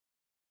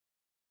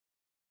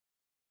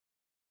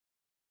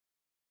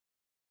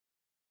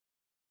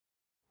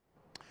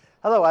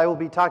Hello, I will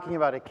be talking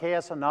about a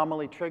chaos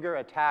anomaly trigger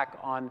attack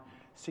on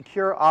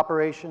secure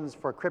operations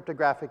for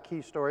cryptographic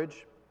key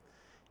storage.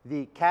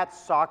 The cat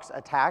socks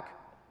attack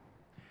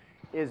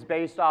is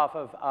based off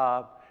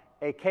of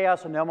a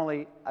chaos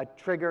anomaly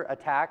trigger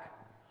attack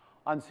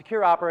on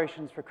secure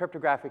operations for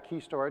cryptographic key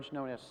storage,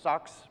 known as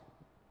SOCs,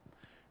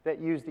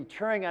 that use the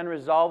Turing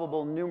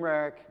unresolvable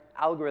numeric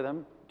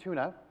algorithm,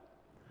 TUNA,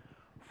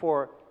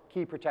 for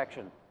key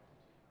protection.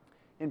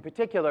 In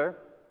particular,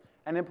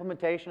 an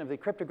implementation of the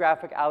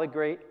cryptographic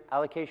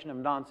allocation of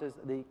nonces,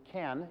 the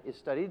CAN, is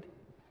studied.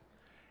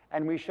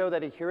 And we show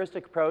that a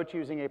heuristic approach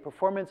using a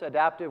performance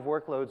adaptive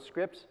workload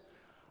script,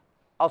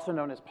 also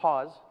known as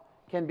PAWS,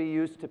 can be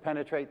used to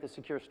penetrate the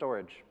secure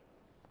storage.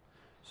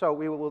 So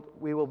we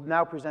will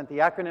now present the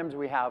acronyms.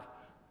 We have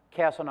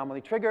chaos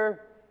anomaly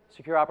trigger,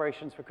 secure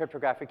operations for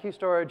cryptographic key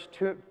storage,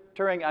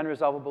 Turing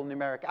unresolvable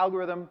numeric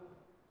algorithm,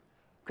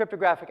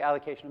 cryptographic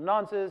allocation of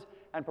nonces,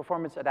 and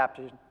performance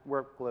adaptive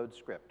workload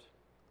script.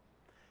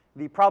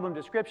 The problem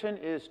description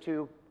is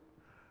to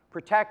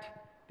protect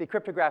the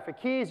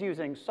cryptographic keys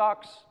using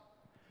SOCs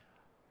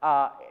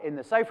in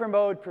the cipher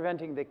mode,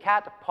 preventing the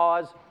cat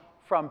PAWS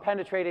from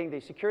penetrating the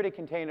security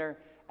container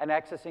and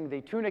accessing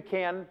the tuna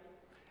can.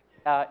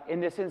 In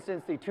this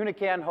instance, the tuna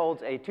can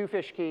holds a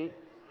two-fish key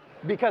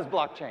because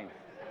blockchain.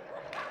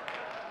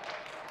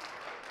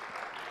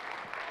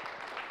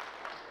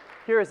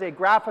 Here is a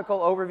graphical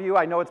overview.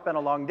 I know it's been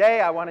a long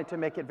day. I wanted to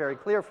make it very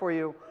clear for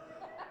you.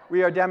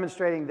 We are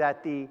demonstrating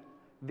that the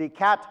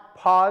cat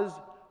PAWS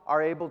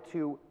are able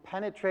to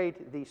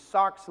penetrate the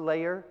SOCs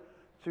layer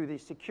through the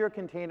secure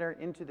container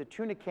into the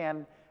tuna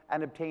can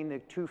and obtain the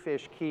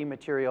two-fish key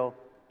material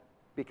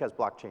because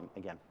blockchain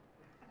again.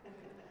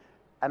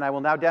 And I will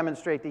now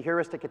demonstrate the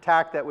heuristic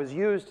attack that was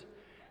used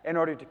in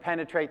order to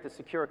penetrate the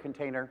secure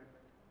container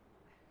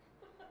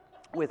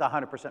with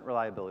 100%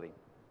 reliability.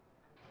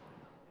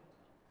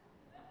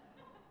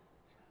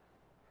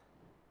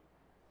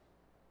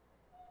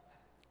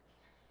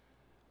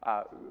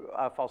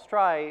 A false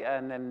try,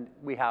 and then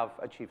we have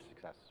achieved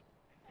success.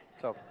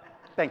 So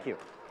thank you.